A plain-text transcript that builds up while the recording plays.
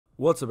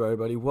What's up,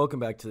 everybody? Welcome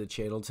back to the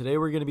channel. Today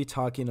we're going to be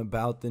talking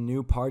about the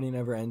new Party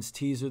Never Ends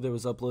teaser that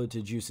was uploaded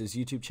to Juice's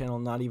YouTube channel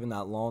not even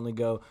that long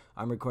ago.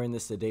 I'm recording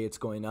this the day it's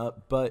going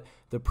up, but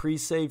the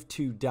pre-save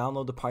to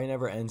download the Party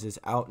Never Ends is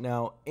out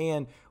now,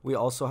 and we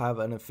also have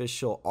an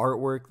official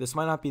artwork. This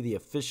might not be the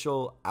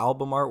official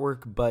album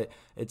artwork, but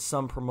it's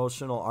some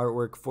promotional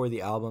artwork for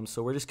the album,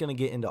 so we're just going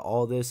to get into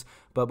all this.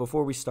 But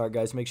before we start,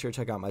 guys, make sure to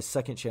check out my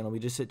second channel. We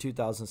just hit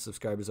 2,000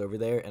 subscribers over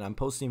there, and I'm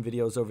posting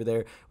videos over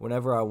there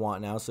whenever I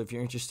want now, so if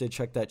you're interested,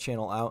 check that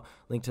channel out.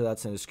 Link to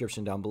that's in the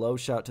description down below.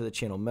 Shout out to the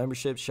channel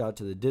membership, shout out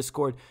to the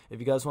Discord. If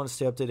you guys want to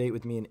stay up to date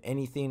with me in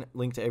anything,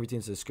 link to everything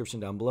in the description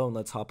down below, and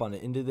let's hop on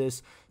into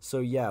this. So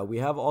yeah, we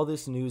have all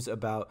this news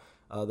about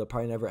the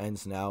Party Never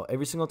Ends now.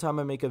 Every single time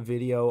I make a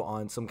video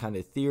on some kind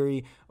of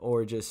theory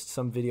or just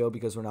some video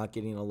because we're not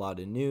getting a lot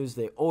of news,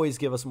 they always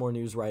give us more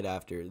news right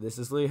after. This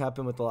has literally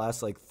happened with the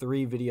last like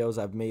 3 videos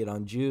I've made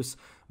on Juice,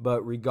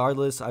 but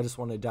regardless, I just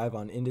want to dive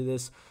on into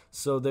this.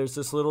 So there's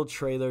this little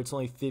trailer. It's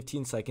only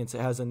 15 seconds.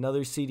 It has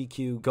another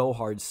CDQ Go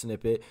Hard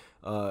snippet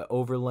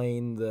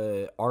overlaying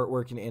the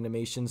artwork and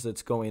animations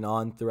that's going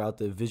on throughout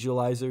the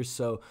visualizers.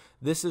 So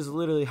this is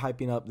literally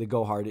hyping up the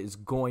Go Hard is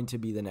going to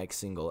be the next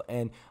single,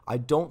 and I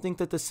don't think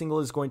that the single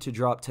is going to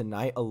drop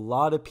tonight. A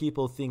lot of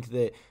people think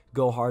that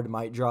Go Hard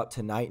might drop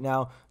tonight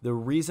now. The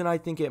reason I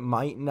think it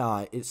might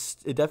not,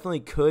 it definitely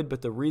could,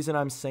 but the reason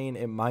I'm saying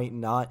it might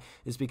not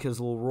is because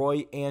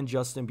Leroy and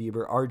Justin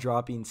Bieber are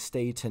dropping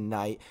Stay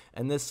tonight,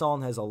 and this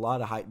song has a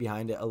lot of hype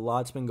behind it. A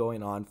lot's been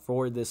going on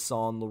for this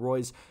song.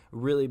 Leroy's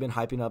really been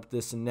hyping up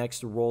this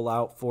next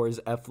rollout for his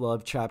F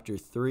Love Chapter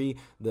 3,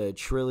 the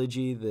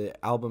trilogy, the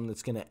album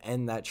that's going to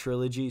end that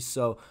trilogy.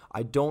 So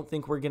I don't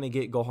think we're going to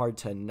get Go Hard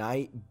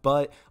tonight,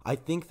 but I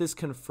think this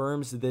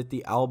confirms that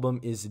the album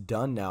is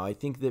done now. I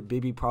think that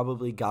Bibby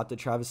probably got the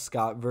Travis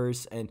Scott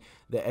verse and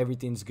that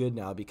everything's good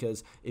now,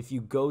 because if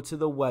you go to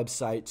the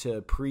website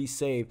to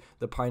pre-save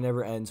the Party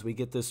Never Ends, we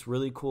get this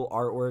really cool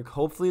artwork.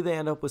 Hopefully they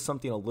end up with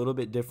something a little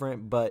bit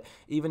different, but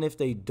even if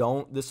they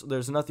don't,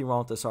 there's nothing wrong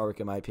with this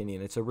artwork in my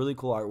opinion. It's a really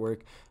cool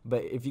artwork,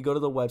 but if you go to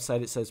the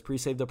website, it says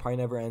pre-save the Party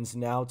Never Ends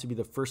now to be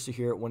the first to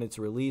hear it when it's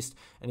released,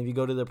 and if you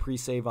go to the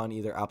pre-save on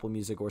either Apple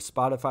Music or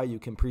Spotify, you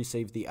can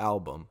pre-save the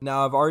album.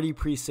 Now, I've already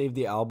pre-saved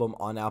the album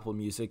on Apple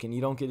Music, and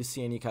you don't get to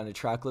see any kind of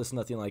track list,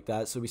 nothing like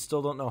that, so we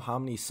still don't know how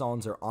many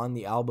songs are on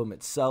the album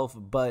itself,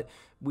 but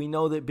we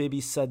know that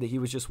Bibby said that he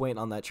was just waiting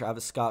on that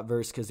Travis Scott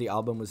verse because the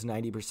album was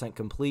 90%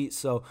 complete.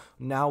 So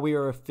now we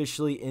are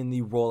officially in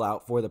the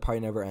rollout for the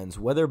Party Never Ends.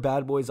 Whether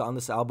Bad Boy's on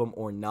this album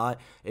or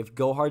not, if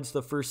Go Hard's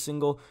the first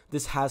single,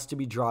 this has to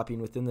be dropping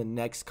within the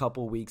next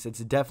couple weeks. It's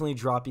definitely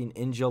dropping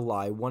in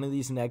July, one of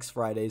these next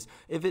Fridays,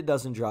 if it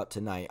doesn't drop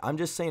tonight. I'm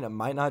just saying it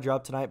might not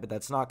drop tonight, but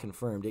that's not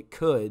confirmed. It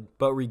could,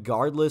 but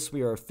regardless,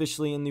 we are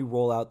officially in the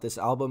rollout. This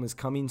album is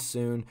coming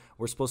soon.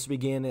 We're supposed to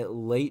begin it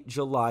late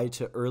July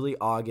to early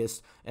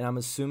August, and I'm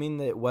assuming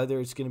that whether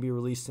it's going to be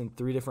released in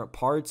 3 different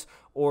parts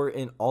or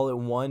in all at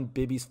one,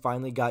 Bibby's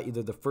finally got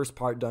either the first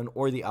part done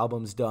or the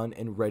album's done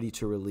and ready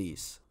to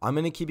release. I'm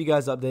going to keep you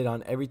guys updated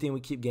on everything we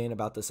keep getting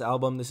about this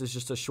album. This is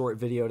just a short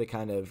video to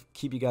kind of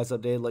keep you guys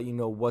updated, let you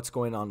know what's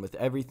going on with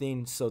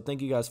everything. So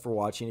thank you guys for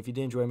watching. If you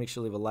did enjoy, make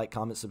sure to leave a like,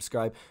 comment,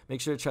 subscribe.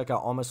 Make sure to check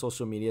out all my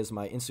social medias.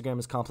 My Instagram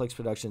is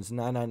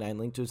ComplexProductions999.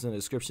 Link to it is in the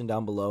description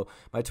down below.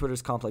 My Twitter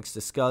is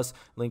ComplexDiscuss.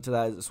 Link to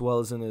that as well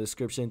as in the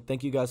description.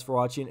 Thank you guys for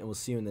watching, and we'll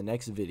see you in the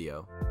next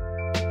video.